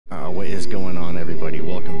What is going on, everybody?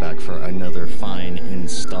 Welcome back for another fine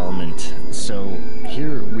installment. So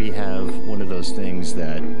here we have one of those things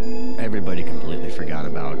that everybody completely forgot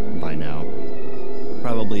about by now.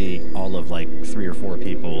 Probably all of like 3 or 4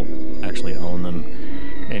 people actually own them.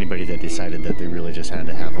 Anybody that decided that they really just had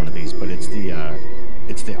to have one of these, but it's the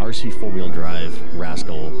RC4 drive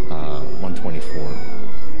Rascal 124.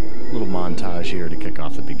 Little montage here to kick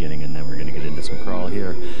off the beginning, and then we're going to get into some crawl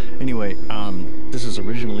here. Anyway, this is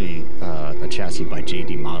originally a chassis by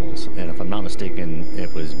JD Models, and if I'm not mistaken,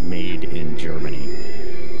 it was made in Germany.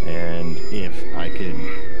 And if I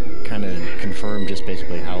could kind of confirm just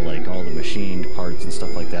basically how like all the machined parts and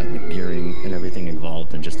stuff like that, and the gearing and everything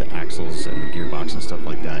involved, and just the axles and the gearbox and stuff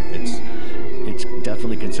like that, it's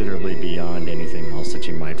definitely considerably beyond anything else that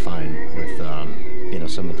you might find with you know,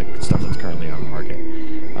 some of the stuff that's currently on the market.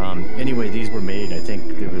 Anyway, these were made, I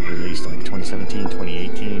think they were released like 2017,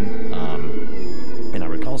 2018, and I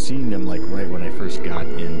recall seeing them like right when I first got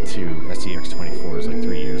into SCX24s like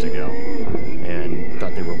 3 years ago, and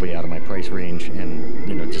thought they were way out of my price range, and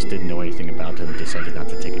you know, just didn't know anything about them, decided not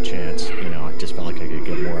to take a chance. You know, I just felt like I could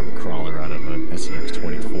get more of a crawler out of an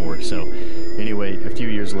SCX24. So anyway, a few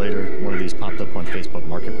years later, one of these popped up on Facebook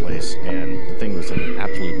Marketplace, and the thing was in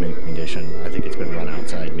absolute mint condition. I think it's been run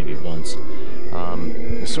outside maybe once.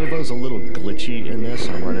 The servo's a little glitchy in this.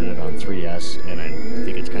 I'm running it on 3S, and I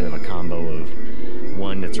think it's kind of a combo of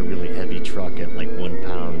one that's a really heavy truck at like 1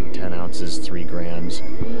 pound, 10 ounces, 3 grams,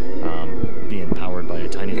 being powered by a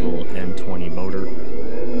tiny little N20 motor.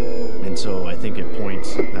 And so I think it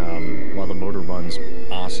points, while the motor runs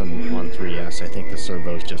awesome on 3S, I think the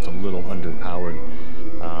servo's just a little underpowered.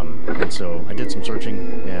 And so I did some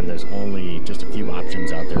searching, and there's only just a few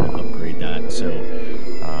options out there to upgrade that. So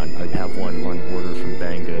I have one on order from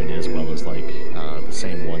Banggood, as well as like the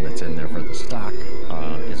same one that's in there for the stock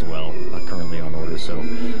as well, currently on order. So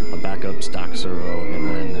a backup stock servo,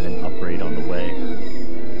 and then an upgrade on the way.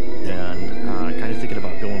 And kind of thinking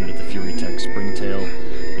about going with the FuryTech Springtail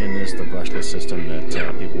in this, the brushless system that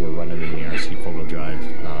people were running in the RC4 drive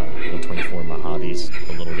 124 Mojaves,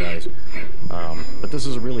 the little guys. But this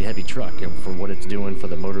is a really heavy truck, and for what it's doing, for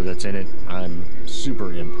the motor that's in it, I'm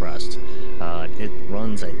super impressed. It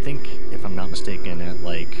runs, I think, if I'm not mistaken, at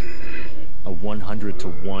like a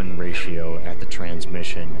 100-to-1 ratio at the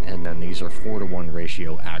transmission, and then these are 4-to-1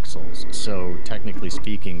 ratio axles. So technically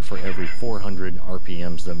speaking, for every 400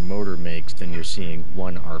 RPMs the motor makes, then you're seeing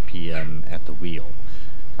 1 RPM at the wheel.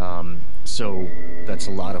 So that's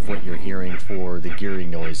a lot of what you're hearing for the gearing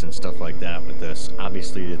noise and stuff like that with this.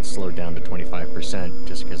 Obviously it's slowed down to 25%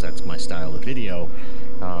 just because that's my style of video,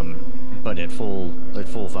 but at full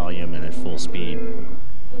volume and at full speed,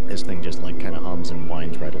 this thing just like kind of hums and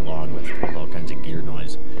whines right along with all kinds of gear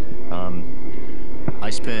noise. I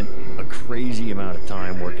spent a crazy amount of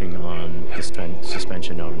time working on the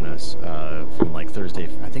suspension on this from like Thursday.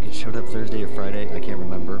 I think it showed up Thursday or Friday, I can't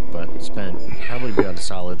remember, but spent probably about a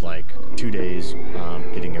solid like 2 days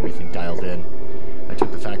getting everything dialed in. I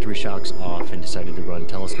took the factory shocks off and decided to run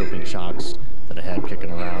telescoping shocks that I had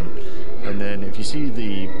kicking around. And then if you see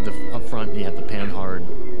the up front, you have the panhard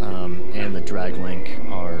and the drag link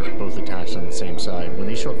are both attached on the same side. When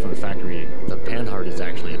these show up from the factory, the panhard is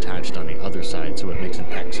actually attached on the other side, so it makes an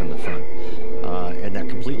X in the front. And that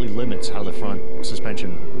completely limits how the front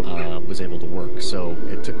suspension was able to work. So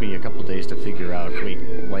it took me a couple days to figure out, wait,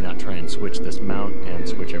 why not try and switch this mount and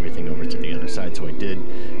switch everything over to the other side? So I did,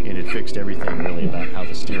 and it fixed everything really about how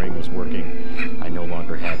the steering was working. I no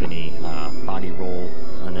longer have any body roll,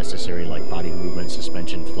 unnecessary like body movement,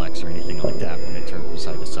 suspension flex, or anything like that. When I turn from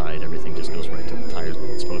side to side, everything just goes right to the tires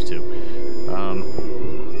when it's supposed to.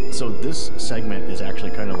 So this segment is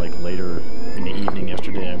actually kind of like later in the evening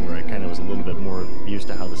yesterday, where I kind of was a little bit more used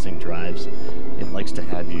to how this thing drives. It likes to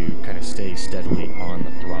have you kind of stay steadily on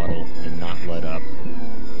the throttle and not let up.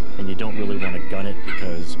 And you don't really want to gun it,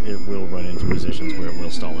 because it will run into positions where it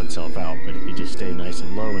will stall itself out. But if you just stay nice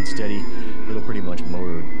and low and steady, it'll pretty much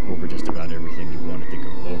motor over just about everything you want it to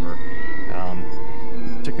go over.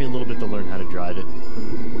 It took me a little bit to learn how to drive it,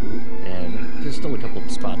 and there's still a couple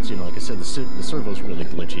of spots, you know, like I said, the servo's really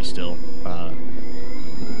glitchy still,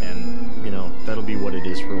 and you know, that'll be what it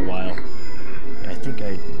is for a while. I think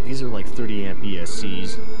these are like 30 amp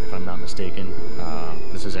ESCs, if I'm not mistaken.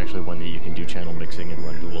 This is actually one that you can do channel mixing and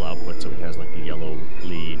run dual output, so it has like a yellow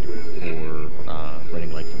lead, or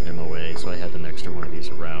running like from MOA, so I have an extra one of these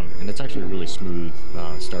around. And it's actually a really smooth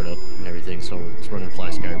startup and everything, so it's running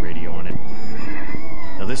FlySky radio on it.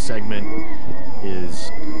 Now this segment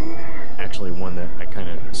is actually one that I kind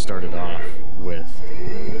of started off with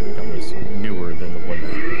that was newer than the one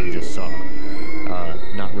that we just saw.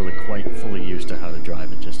 Not really quite fully used to how to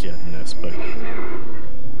drive it just yet in this, but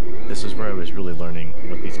this is where I was really learning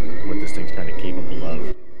what this thing's kind of capable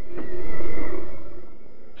of.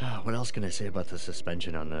 What else can I say about the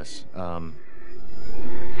suspension on this?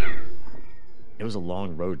 It was a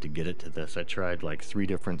long road to get it to this. I tried like 3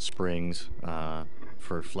 different springs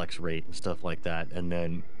for flex rate and stuff like that, and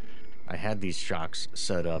then I had these shocks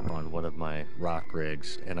set up on one of my rock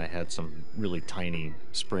rigs, and I had some really tiny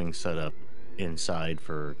springs set up inside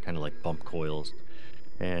for kind of like bump coils,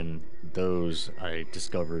 and those I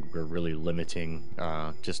discovered were really limiting,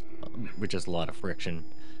 with just a lot of friction,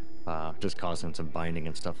 just causing some binding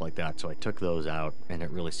and stuff like that. So I took those out, and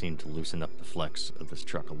it really seemed to loosen up the flex of this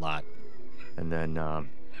truck a lot. And then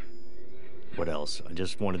what else? I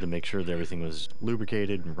just wanted to make sure that everything was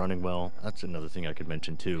lubricated and running well. That's another thing I could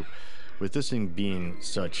mention too. With this thing being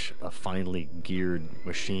such a finely geared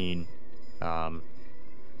machine,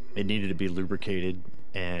 it needed to be lubricated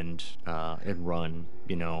and run.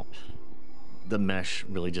 You know, the mesh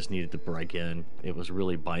really just needed to break in. It was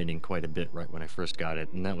really binding quite a bit right when I first got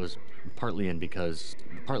it, and that was partly because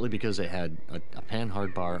it had a pan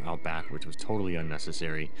hard bar out back, which was totally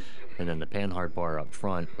unnecessary, and then the pan hard bar up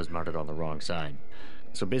front was mounted on the wrong side.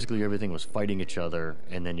 So basically everything was fighting each other,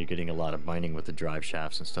 and then you're getting a lot of binding with the drive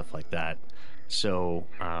shafts and stuff like that. So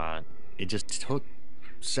it just took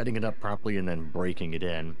setting it up properly and then breaking it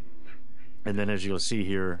in. And then as you'll see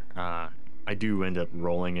here, I do end up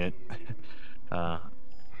rolling it.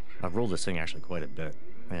 I've rolled this thing actually quite a bit,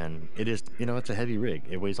 and it is, you know, it's a heavy rig.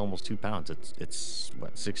 It weighs almost 2 pounds. It's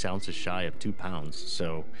what, 6 ounces shy of 2 pounds.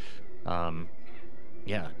 So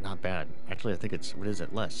yeah, not bad. Actually, I think it's, what is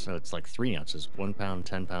it, less? So it's like 3 ounces, 1 pound,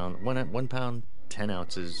 10 pound, 1 pound, 10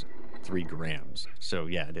 ounces, 3 grams. So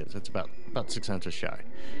yeah, it is. It's about 6 ounces shy.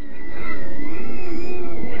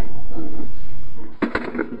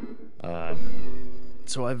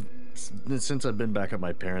 So since I've been back at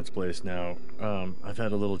my parents' place now, I've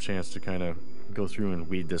had a little chance to kind of go through and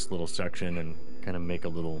weed this little section and kind of make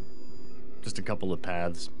just a couple of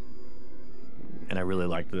paths. And I really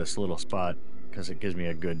like this little spot because it gives me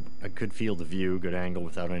a good field of view, good angle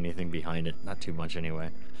without anything behind it, not too much anyway.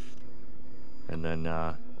 And then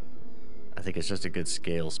I think it's just a good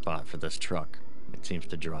scale spot for this truck. It seems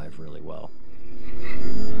to drive really well.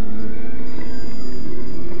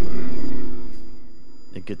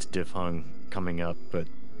 It gets diff hung coming up, but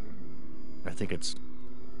I think it's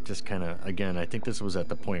just kind of, again, I think this was at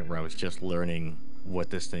the point where I was just learning what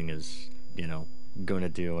this thing is, you know, going to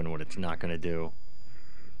do and what it's not going to do.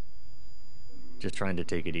 Just trying to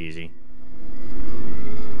take it easy.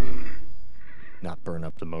 Not burn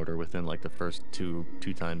up the motor within like the first two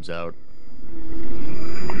times out.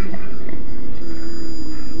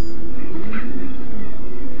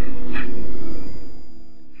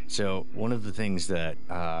 So one of the things that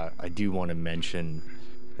I do want to mention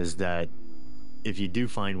is that if you do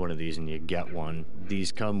find one of these and you get one,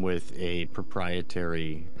 these come with a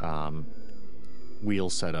proprietary wheel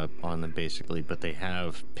setup on them basically, but they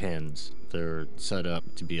have pins. They're set up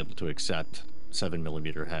to be able to accept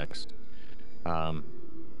 7mm hex.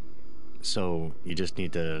 So you just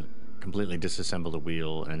need to completely disassemble the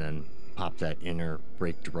wheel and then pop that inner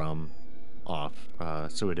brake drum off.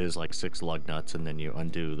 So it is like 6 lug nuts, and then you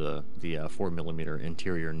undo the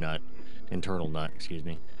 4mm internal nut, excuse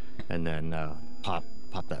me, and then pop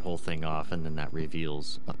that whole thing off, and then that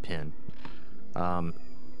reveals a pin.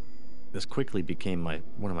 This quickly became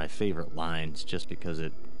one of my favorite lines, just because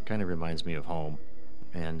it kind of reminds me of home.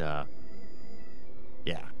 And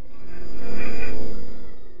yeah,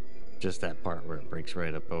 just that part where it breaks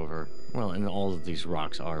right up over. Well, and all of these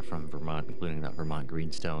rocks are from Vermont, including that Vermont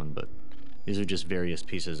greenstone, but these are just various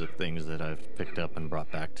pieces of things that I've picked up and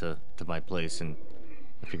brought back to my place, and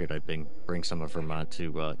I figured I'd bring some of Vermont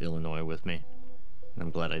to Illinois with me, and I'm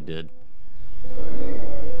glad I did.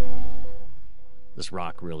 This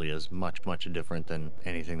rock really is much, much different than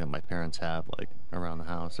anything that my parents have, like, around the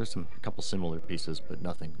house. There's a couple similar pieces, but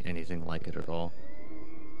anything like it at all.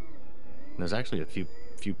 And there's actually a few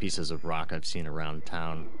pieces of rock I've seen around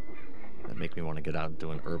town that make me want to get out and do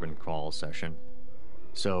an urban crawl session.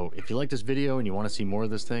 So if you like this video and you want to see more of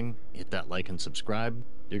this thing, hit that like and subscribe.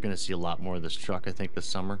 You're going to see a lot more of this truck, I think, this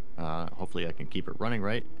summer. Hopefully I can keep it running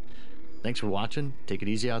right. Thanks for watching. Take it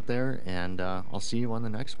easy out there, and I'll see you on the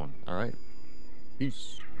next one. All right.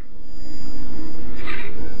 Peace.